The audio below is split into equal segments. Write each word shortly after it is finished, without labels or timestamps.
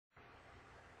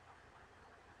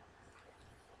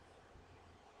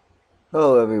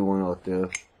Hello everyone out there.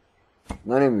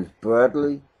 My name is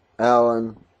Bradley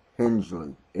Allen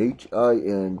Hingley.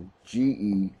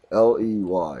 Hingley.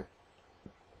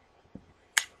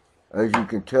 As you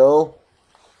can tell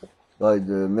by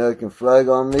the American flag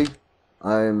on me,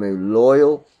 I am a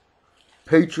loyal,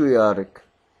 patriotic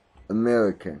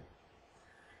American.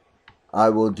 I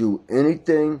will do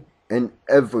anything and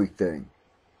everything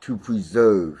to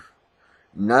preserve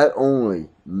not only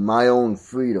my own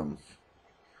freedoms,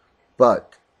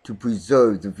 but to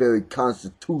preserve the very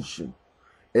Constitution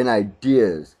and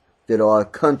ideas that our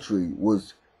country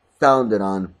was founded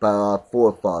on by our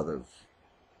forefathers.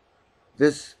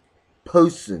 This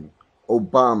person,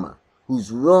 Obama,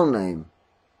 whose real name,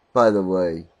 by the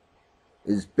way,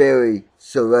 is Barry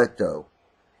Soetto,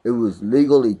 it was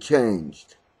legally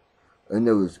changed, and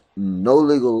there was no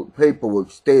legal paperwork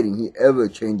stating he ever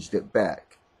changed it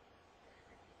back,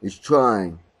 is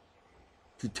trying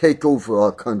to take over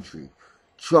our country,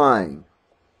 trying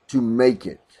to make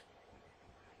it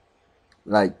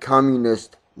like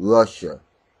communist Russia,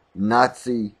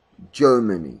 Nazi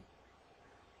Germany.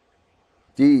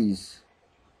 These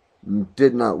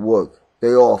did not work.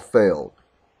 They all failed.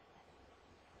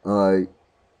 Alright.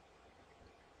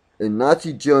 In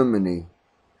Nazi Germany,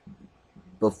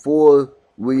 before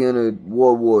we entered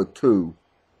World War II,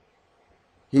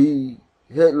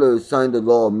 Hitler signed a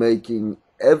law making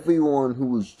everyone who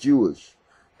was Jewish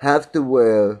have to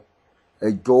wear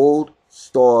a gold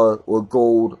star or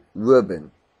gold ribbon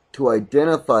to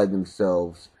identify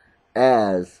themselves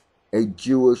as a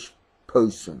Jewish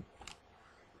person.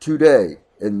 Today,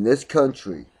 in this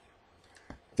country,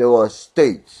 there are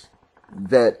states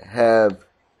that have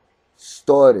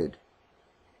started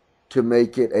to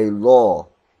make it a law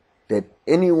that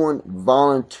anyone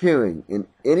volunteering in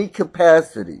any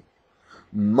capacity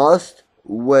must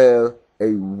wear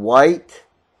a white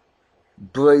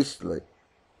bracelet,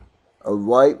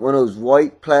 one of those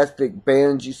white plastic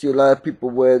bands you see a lot of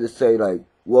people wear to say like,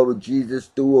 what would Jesus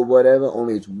do or whatever,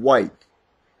 only it's white.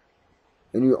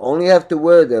 And you only have to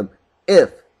wear them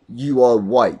if you are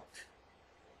white.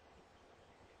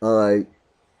 Alright.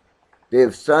 They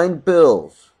have signed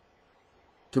bills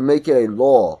to make it a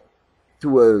law to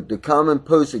where the common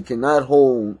person cannot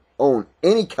own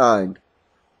any kind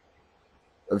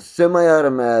of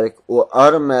semi-automatic or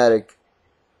automatic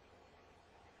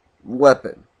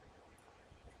weapon.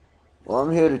 Well,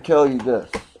 I'm here to tell you this.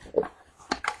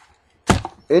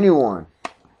 Anyone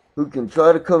who can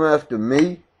try to come after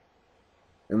me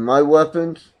and my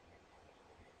weapons,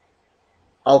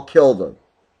 I'll kill them.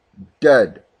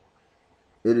 Dead.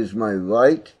 It is my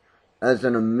right as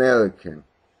an American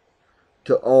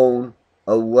to own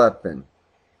a weapon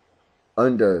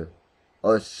under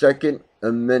our Second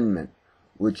Amendment,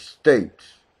 which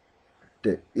states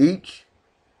that each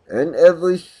and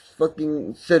every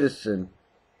fucking citizen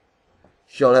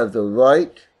shall have the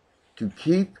right to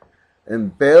keep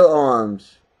and bear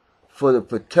arms for the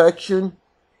protection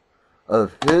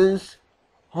of his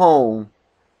home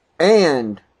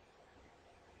and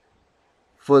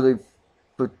for the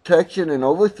protection and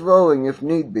overthrowing, if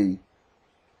need be,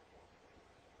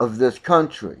 of this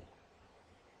country.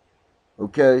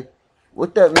 Okay?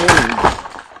 What that means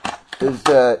is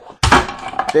that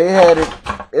they had it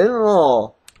in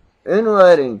law, in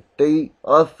writing.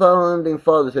 Our founding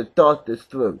fathers had thought this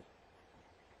through.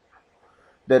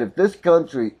 That if this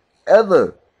country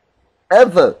ever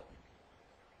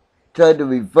tried to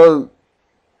revert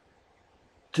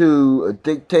to a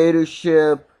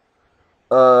dictatorship,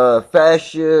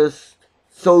 fascist,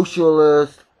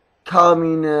 socialist,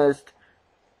 communist,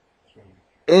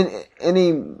 in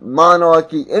any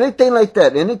monarchy, anything like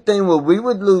that, anything where we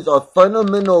would lose our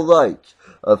fundamental rights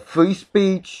of free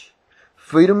speech,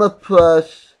 freedom of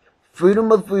press, freedom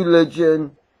of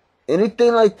religion,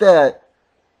 anything like that,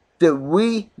 that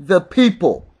we, the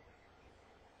people,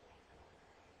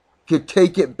 could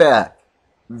take it back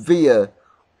via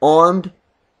armed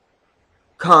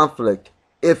conflict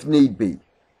if need be.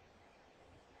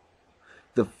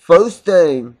 The first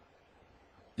thing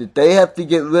that they have to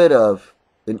get rid of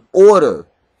in order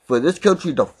for this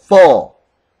country to fall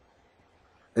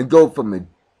and go from a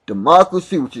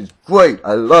democracy, which is great,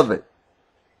 I love it,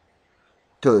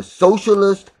 to a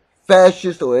socialist,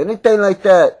 fascist, or anything like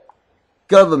that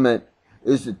government,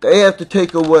 is that they have to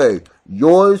take away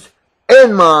yours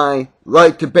and my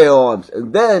right to bear arms.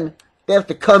 And then they have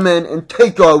to come in and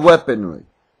take our weaponry.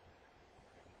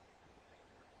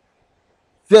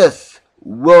 This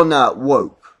will not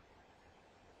work.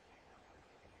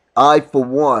 I, for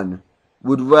one,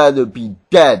 would rather be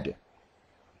dead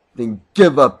than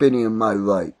give up any of my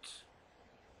rights.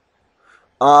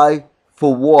 I,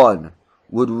 for one,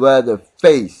 would rather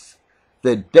face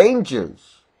the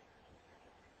dangers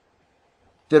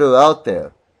that are out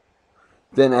there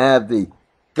than have the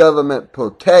government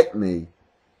protect me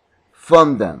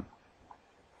from them.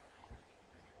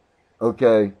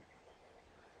 Okay?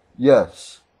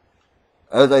 Yes.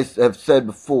 As I have said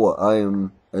before, I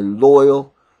am a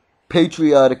loyal,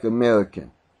 patriotic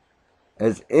American.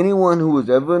 As anyone who was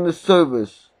ever in the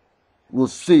service will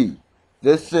see,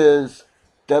 this is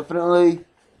definitely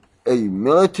a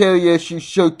military issue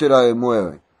shirt that I am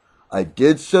wearing. I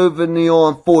did serve in the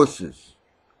armed forces.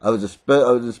 I was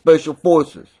in special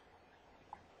forces.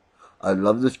 I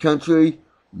love this country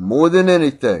more than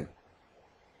anything.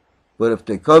 But if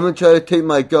they come and try to take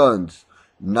my guns,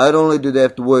 not only do they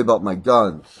have to worry about my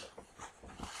guns,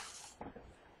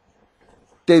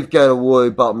 they've got to worry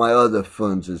about my other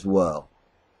friends as well.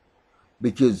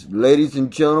 Because, ladies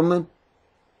and gentlemen,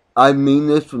 I mean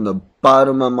this from the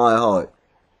bottom of my heart.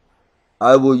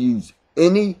 I will use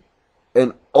any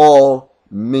and all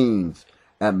means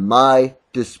at my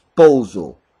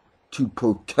disposal to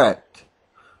protect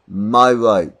my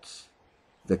rights,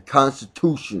 the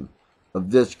Constitution of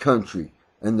this country,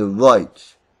 and the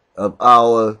rights of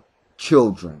our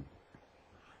children.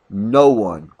 No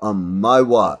one on my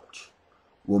watch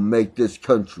will make this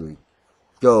country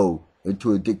go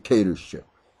into a dictatorship.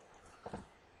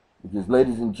 Because,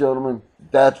 ladies and gentlemen,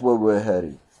 that's where we're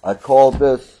heading. I called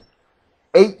this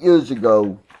 8 years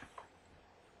ago,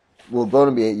 well, going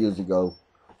to be 8 years ago,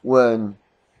 when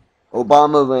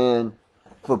Obama ran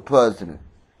for president.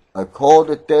 I called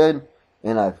it then,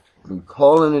 and I've been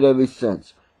calling it ever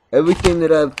since. Everything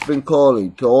that I've been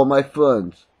calling to all my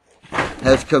friends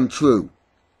has come true.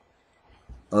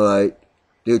 Alright?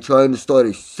 They're trying to start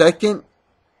a second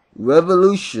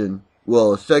revolution,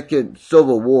 well, a second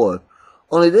civil war.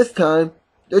 Only this time,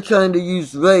 they're trying to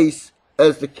use race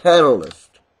as the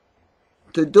catalyst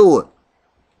to do it.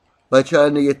 By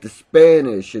trying to get the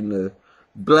Spanish and the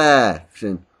blacks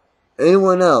and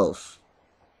anyone else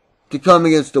to come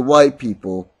against the white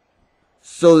people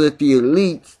so that the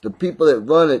elites, the people that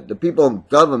run it, the people in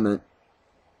government,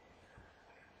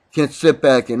 can sit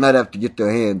back and not have to get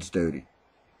their hands dirty.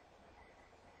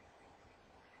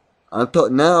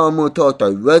 Now I'm going to talk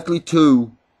directly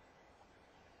to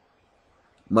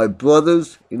my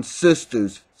brothers and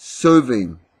sisters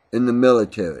serving in the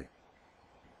military.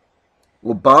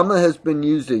 Obama has been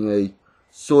using a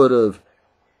sort of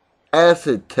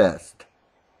acid test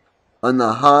on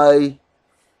the higher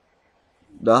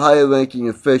ranking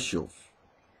officials.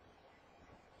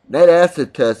 That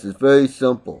acid test is very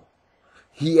simple.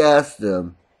 He asked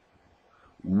them,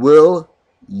 will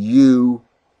you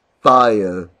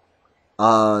fire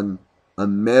on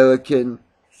American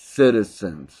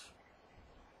citizens?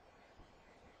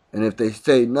 And if they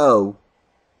say no,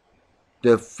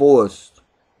 they're forced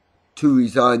to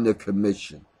resign their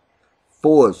commission.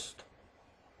 Forced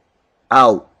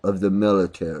out of the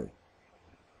military.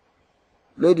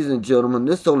 Ladies and gentlemen,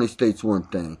 this only states one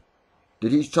thing.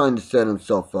 That he's trying to set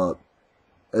himself up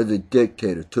as a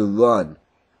dictator to run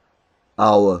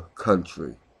our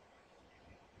country.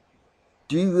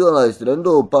 Do you realize that under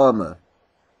Obama,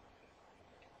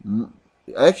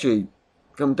 actually,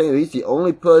 come think of it, he's the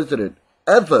only president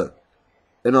ever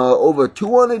in our over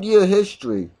 200-year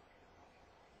history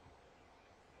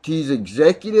to use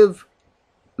executive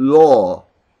law,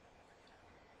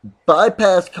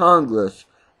 bypass Congress,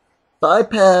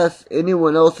 bypass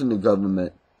anyone else in the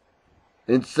government,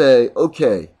 and say,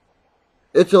 okay,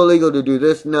 it's illegal to do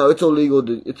this. No, it's illegal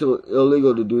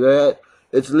to do that.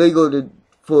 It's legal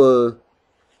for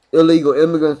illegal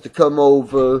immigrants to come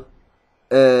over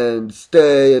and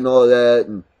stay and all that,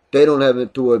 and they don't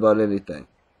have to worry about anything.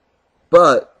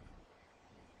 But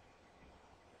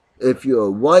if you're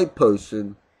a white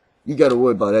person, you got to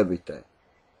worry about everything.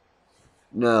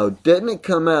 Now, didn't it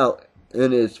come out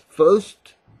in his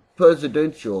first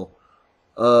presidential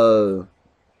term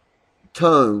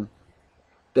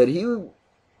that he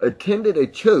attended a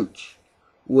church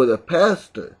where the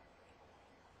pastor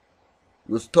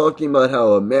was talking about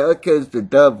how America is the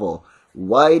devil,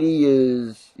 Whitey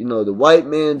is, the white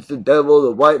man's the devil,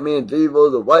 the white man's evil,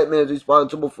 the white man's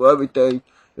responsible for everything,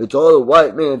 it's all the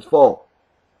white man's fault.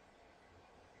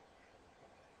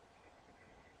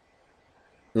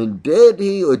 And did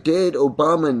he or did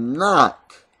Obama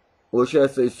not, or should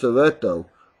I say Soweto,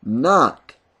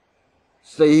 not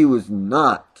say he was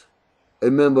not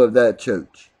a member of that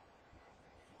church?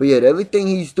 But yet everything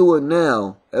he's doing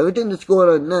now, everything that's going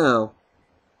on now,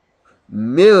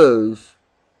 mirrors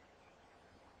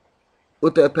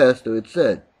what that pastor had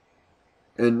said.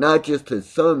 And not just his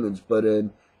sermons, but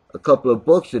in a couple of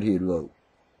books that he had wrote.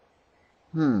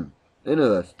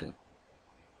 Interesting.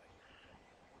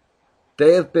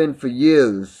 They have been for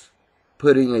years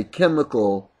putting a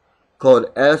chemical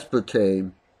called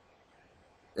aspartame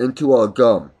into our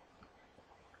gum.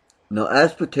 Now,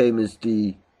 aspartame is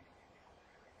the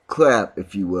crap,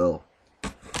 if you will,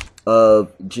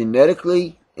 of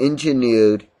genetically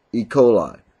engineered E.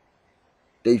 coli.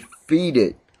 They feed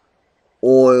it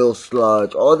oil,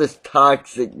 sludge, all this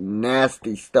toxic,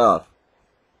 nasty stuff.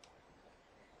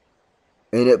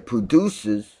 And it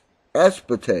produces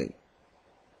aspartame.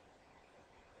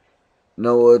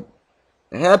 Now, what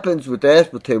happens with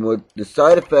aspartame, what the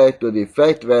side effect or the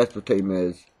effect of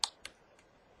aspartame is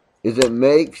it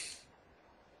makes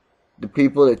the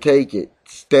people that take it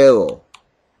sterile.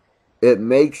 It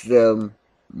makes them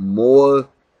more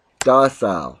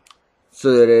docile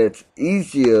so that it's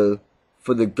easier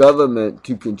for the government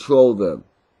to control them.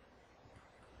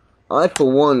 I, for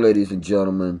one, ladies and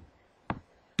gentlemen,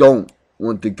 don't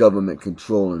want the government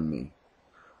controlling me.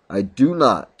 I do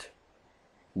not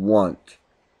want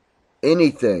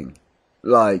anything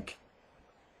like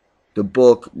the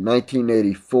book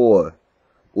 1984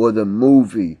 or the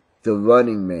movie The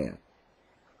Running Man,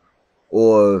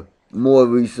 or more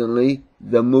recently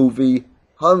the movie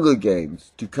Hunger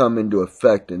Games to come into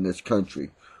effect in this country,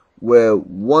 where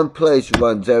one place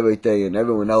runs everything and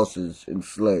everyone else is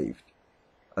enslaved.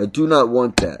 I do not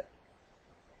want that.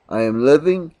 I am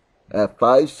living at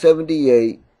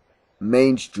 578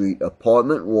 Main Street,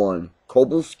 Apartment 1,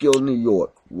 Cobleskill, New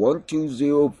York,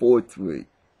 12043.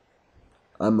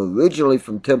 I'm originally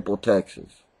from Temple,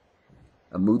 Texas.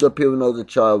 I moved up here when I was a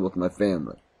child with my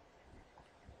family.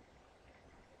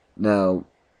 Now,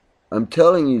 I'm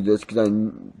telling you this because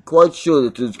I'm quite sure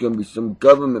that there's going to be some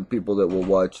government people that will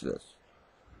watch this.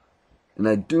 And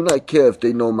I do not care if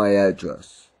they know my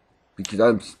address, because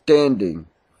I'm standing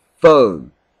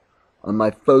firm on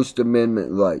my First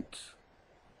Amendment rights.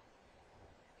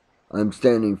 I'm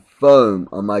standing firm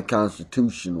on my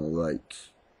constitutional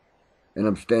rights. And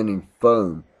I'm standing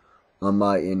firm on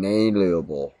my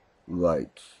inalienable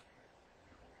rights.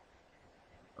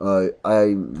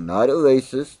 I'm not a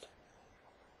racist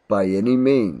by any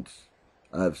means.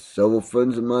 I have several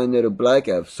friends of mine that are black.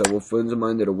 I have several friends of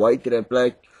mine that are white, that have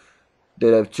black,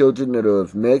 that have children that are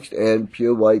of mixed and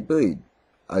pure white breed.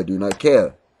 I do not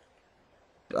care.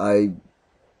 I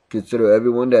consider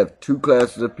everyone to have two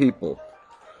classes of people.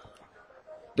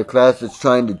 The class that's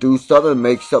trying to do something and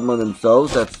make something of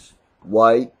themselves, that's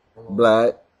white,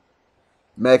 black,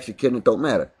 Mexican, it don't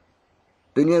matter.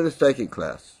 Then you have the second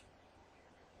class,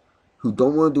 who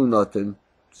don't want to do nothing,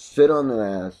 sit on their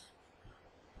ass,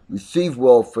 receive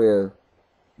welfare,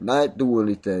 not do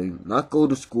anything, not go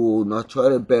to school, not try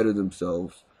to better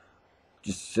themselves,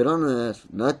 just sit on their ass,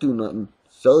 not do nothing,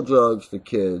 sell drugs to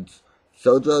kids,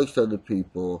 sell drugs to other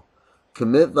people,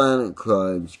 commit violent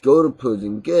crimes, go to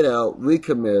prison, get out,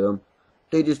 recommit them.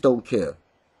 They just don't care.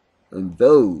 And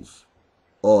those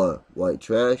are white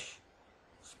trash,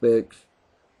 spicks,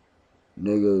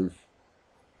 niggers,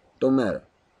 don't matter.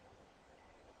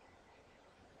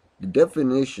 The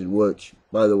definition, which,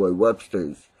 by the way,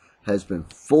 Webster's has been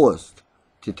forced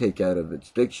to take out of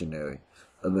its dictionary,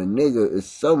 of a nigger is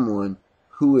someone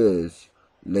who is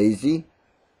lazy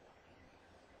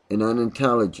and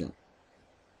unintelligent.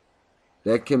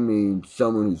 That can mean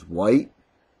someone who's white,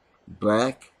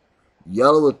 black,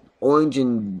 yellow with orange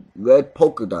and red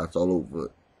polka dots all over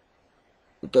it.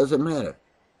 It doesn't matter.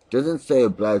 It doesn't say a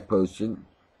black person.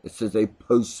 It says a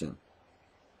person.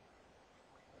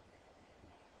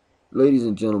 Ladies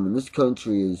and gentlemen, this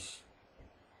country is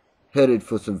headed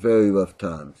for some very rough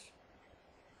times.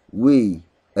 We,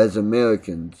 as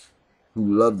Americans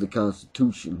who love the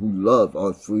Constitution, who love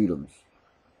our freedoms,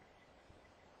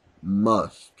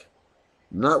 must,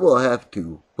 not will have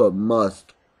to, but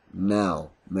must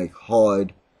now make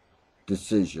hard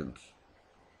decisions.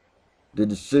 The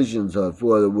decisions of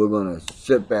whether we're going to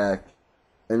sit back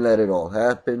and let it all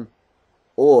happen,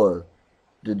 or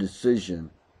the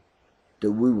decision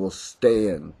that we will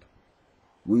stand,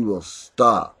 we will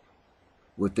stop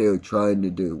what they are trying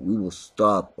to do. We will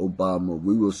stop Obama.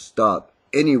 We will stop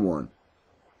anyone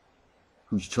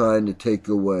who's trying to take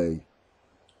away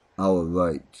our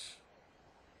rights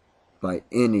by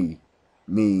any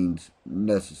means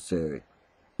necessary,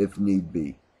 if need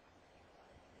be.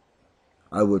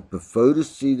 I would prefer to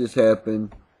see this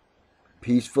happen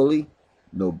peacefully,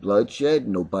 no bloodshed,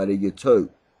 nobody gets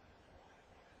hurt.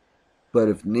 But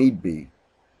if need be,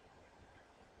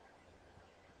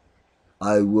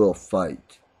 I will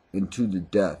fight into the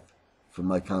death for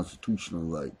my constitutional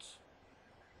rights.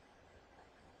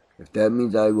 If that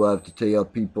means I will have to take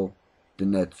out people,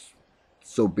 then that's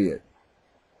so be it.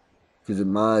 Because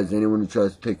in my eyes, anyone who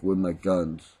tries to take away my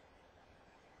guns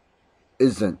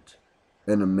isn't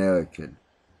an American.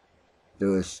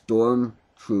 They're a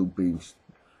stormtrooping,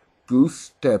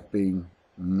 goose-stepping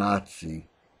Nazi.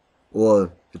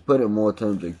 Or, to put it in more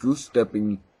terms, a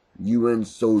goose-stepping UN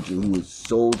soldier who has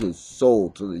sold his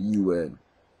soul to the UN.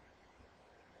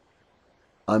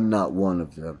 I'm not one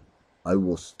of them. I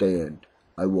will stand.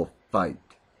 I will fight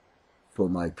for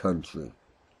my country.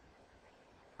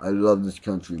 I love this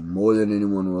country more than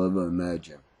anyone will ever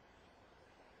imagine.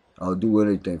 I'll do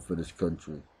anything for this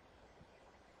country.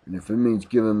 And if it means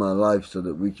giving my life so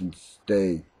that we can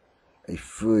stay a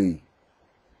free,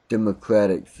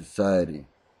 democratic society,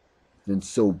 then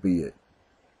so be it.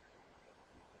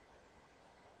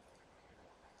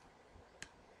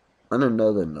 On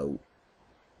another note,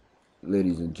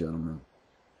 ladies and gentlemen,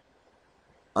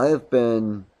 I have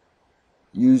been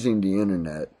using the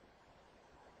internet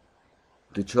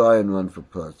to try and run for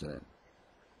president.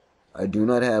 I do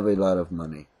not have a lot of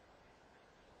money.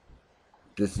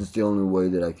 This is the only way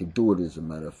that I can do it, as a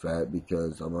matter of fact,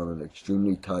 because I'm on an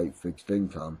extremely tight fixed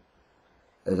income,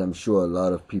 as I'm sure a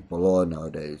lot of people are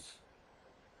nowadays.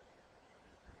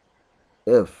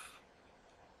 If,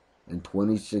 in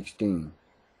 2016,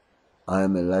 I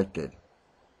am elected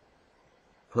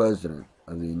President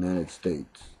of the United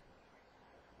States,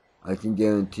 I can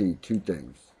guarantee two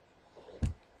things.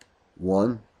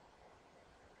 One,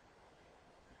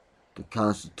 the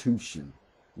Constitution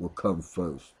will come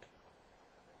first.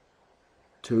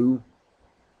 Two,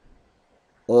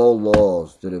 all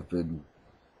laws that have been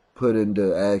put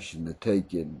into action to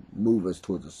take and move us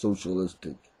towards a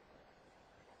socialistic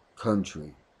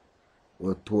country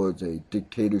or towards a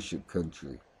dictatorship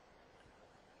country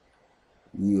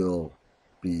will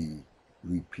be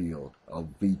repealed. I'll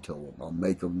veto them. I'll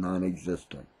make them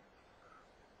non-existent.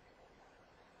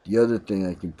 The other thing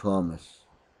I can promise,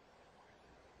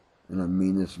 and I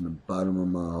mean this from the bottom of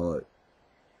my heart,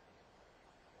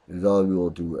 is I will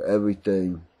do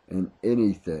everything and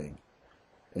anything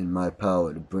in my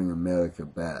power to bring America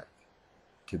back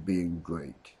to being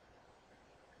great.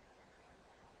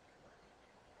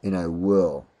 And I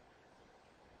will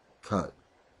cut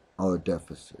our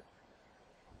deficit.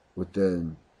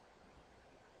 Within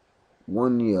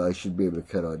 1 year, I should be able to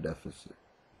cut our deficit.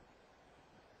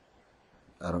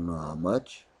 I don't know how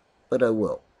much, but I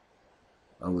will.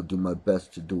 I will do my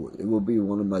best to do it. It will be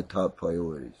one of my top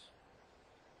priorities.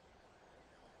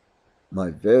 My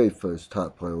very first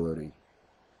top priority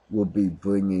will be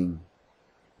bringing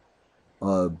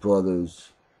our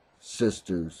brothers,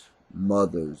 sisters,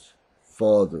 mothers,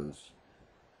 fathers,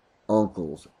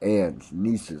 uncles, aunts,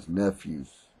 nieces,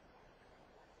 nephews,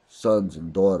 sons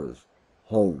and daughters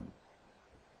home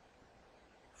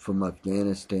from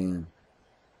Afghanistan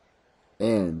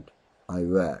and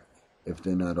Iraq, if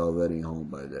they're not already home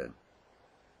by then.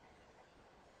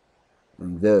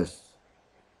 And this,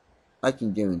 I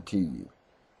can guarantee you,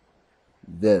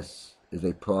 this is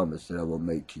a promise that I will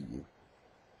make to you.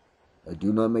 I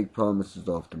do not make promises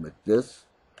often, but this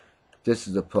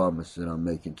is a promise that I'm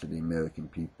making to the American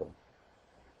people.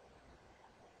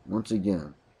 Once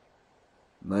again,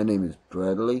 my name is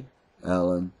Bradley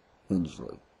Allen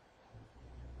Hingley.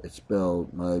 It's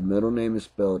spelled, my middle name is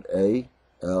spelled A-L-L-E-N.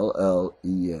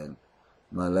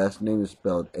 My last name is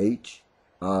spelled H-I-N-G-E-L-E-Y.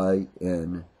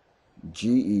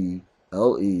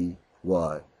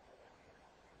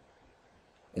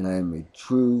 And I am a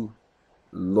true,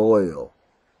 loyal,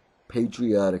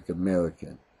 patriotic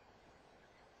American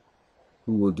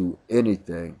who will do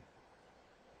anything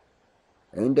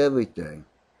and everything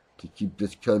to keep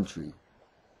this country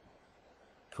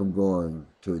from going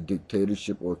to a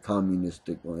dictatorship or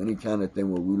communistic or any kind of thing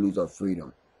where we lose our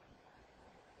freedom.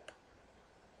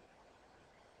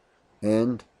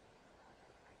 And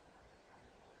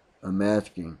I'm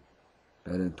asking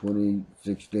that in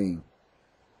 2016,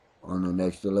 on the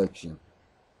next election,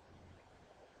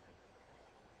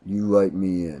 you write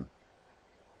me in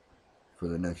for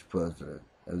the next president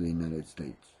of the United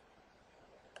States.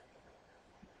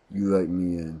 You write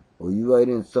me in, or you write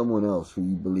in someone else who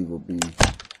you believe will be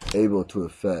able to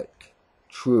effect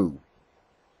true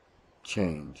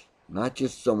change. Not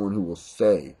just someone who will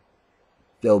say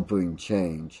they'll bring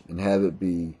change and have it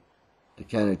be the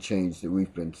kind of change that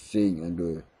we've been seeing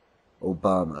under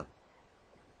Obama,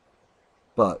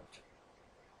 but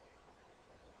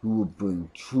who will bring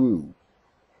true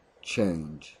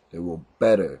change that will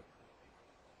better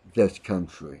this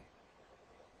country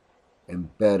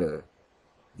and better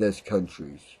this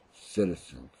country's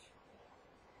citizens,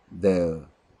 their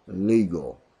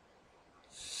legal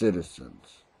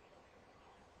citizens.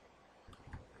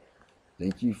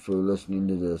 Thank you for listening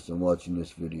to this and watching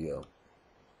this video.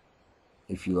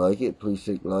 If you like it, please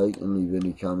hit like and leave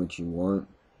any comments you want.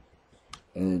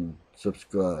 And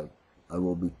subscribe. I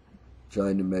will be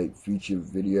trying to make future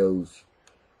videos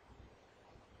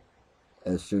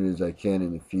as soon as I can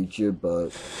in the future, but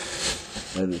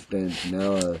as it stands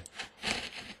now,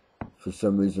 for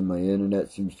some reason my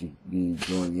internet seems to be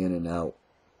going in and out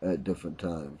at different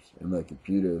times, and my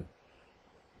computer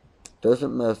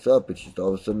doesn't mess up, it's just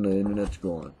all of a sudden the internet's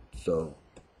gone. So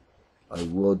I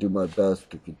will do my best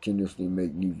to continuously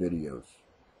make new videos.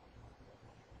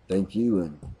 Thank you,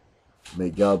 and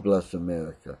may God bless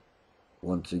America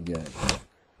once again.